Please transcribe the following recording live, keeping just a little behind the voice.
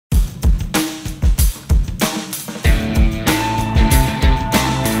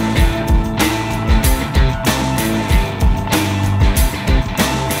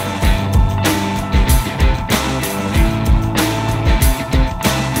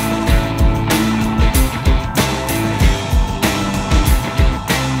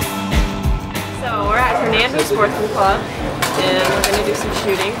Sportsman Club, and we're going to do some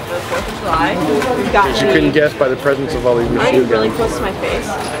shooting for the 4th of July. We've got you couldn't guess by the presence of all these machine guns. really close to my face.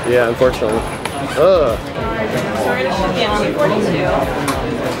 Yeah, unfortunately. So we're going to shoot the MC-42.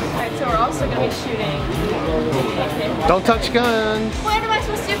 Alright, so we're also going to be shooting. Don't touch guns. What am I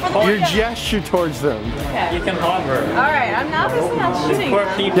supposed to do for the Your gesture towards them. Okay. You can hover. Alright, I'm now just not shooting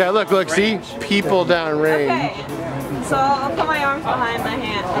them. Yeah, look, see? People down range. Okay. So I'll put my arms behind my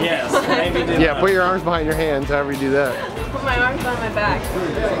hand. Yes, maybe do Yeah, put your arms behind your hands, however you do that. Put my arms behind my back.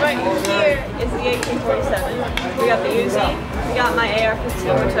 Right here is the AK-47. We got the Uzi. We got my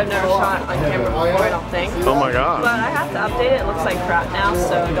AR-15, which I've never shot on camera before, I don't think. Oh my god. But I have to update it. It looks like crap now,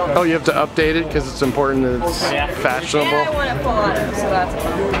 so don't. Oh, you have to update it because it's important and it's fashionable? And I want it full auto, so that's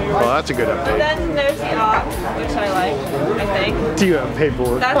fun. Well, that's a good update. Then there's the AUG, which I like, I think. Do you have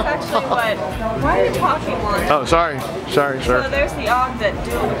paperwork? That's actually what. Why are you talking while I'm Oh, sorry. Sorry, sir. So there's the AUG that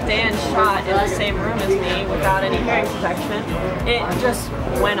Dan shot in the same room as me without any hearing protection. It just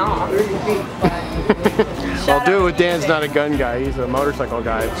went off. I'll do it with Dan's not a gun guy. He's a motorcycle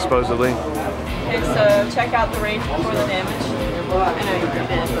guy, supposedly. Okay, so check out the range before the damage. I know you're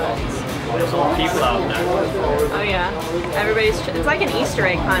in, but There's all people out there. oh yeah, everybody's. It's like an Easter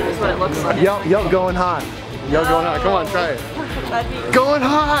egg hunt, is what it looks like. Yell going hot. Yell going hot. Come on, try it. That'd be Going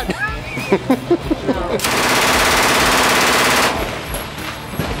hot.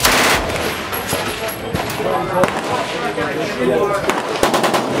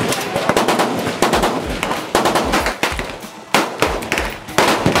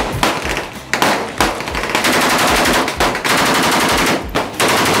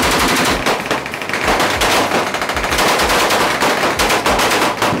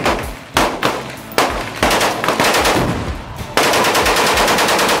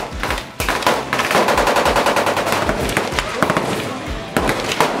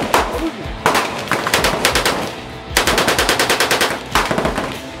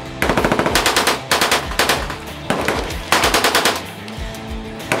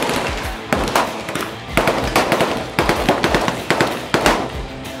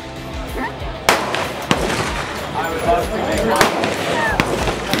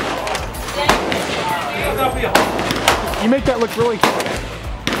 You make that look really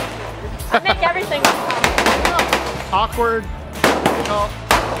I make everything awkward.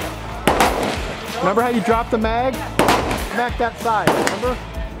 Remember how you dropped the mag? Smack that side, remember?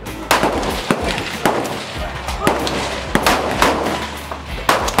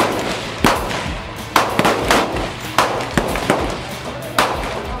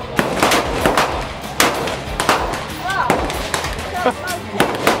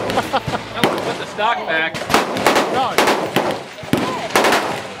 Put the stock back. No.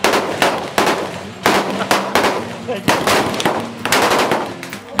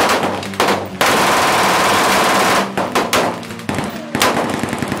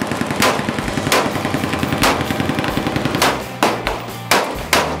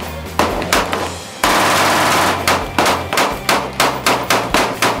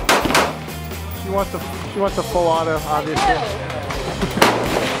 She wants the full auto, obviously.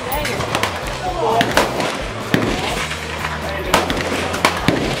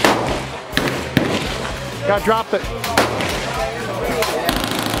 Gotta drop it.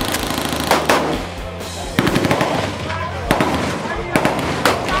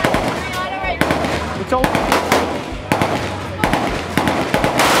 It's all.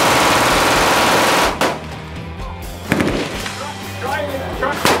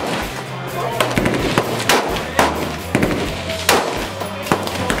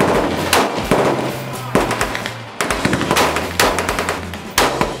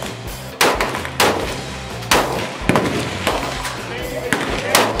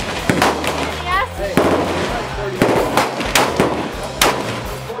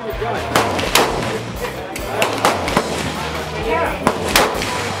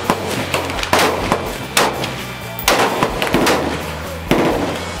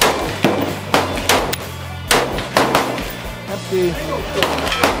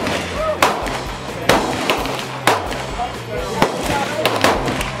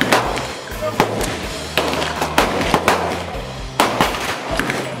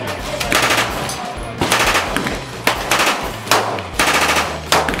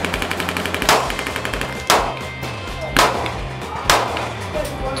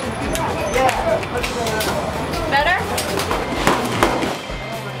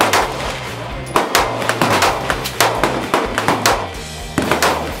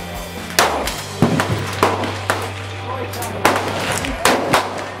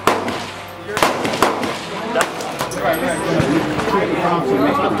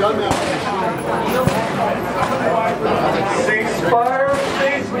 I've done that.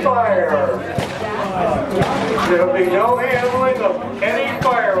 fire. There'll be no handling of any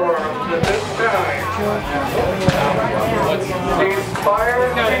fireworks at this time. Cease fire,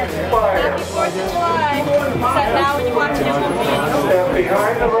 cease fire. Happy 4th of July. Except now when you watch it, it won't be. Step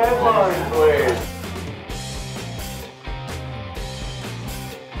behind the red line, please.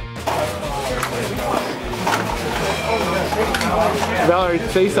 Valerie,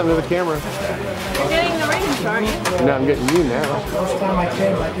 say something to the camera. You're getting the rings, aren't you? No, I'm getting you now.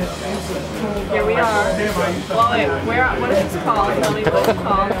 Here we are. Well, wait, what is this called? Tell me what it's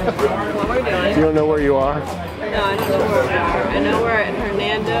called. What we're doing. You don't know where you are? No, I don't know where we are. I know we're at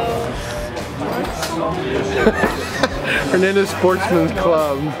Hernando's. Hernandez Sportsman's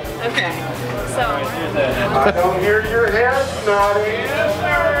Club. Okay, so. I don't hear your head nodding.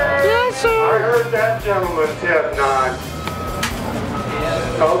 Yes, I heard that gentleman's head nod.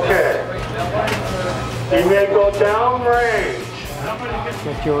 Okay. He may go downrange.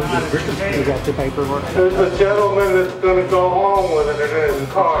 That's yours. You got the paperwork. There's a gentleman that's going to go home with it in his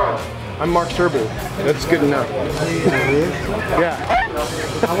car. I'm Mark Serbu. That's good enough. Yeah.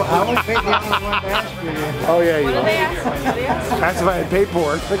 I was the only one to ask you. Oh yeah, you What did they are. ask? What did they ask? Asked if I had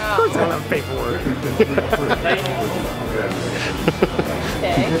paperwork. Like, of course I don't have paperwork.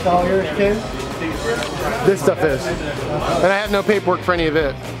 Okay. It's all yours too? This stuff is. And I have no paperwork for any of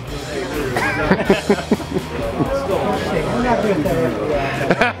it. I'm not doing that.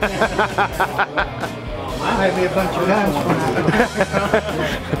 Might be a bunch of guns from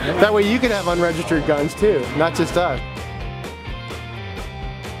That way you can have unregistered guns too, not just us.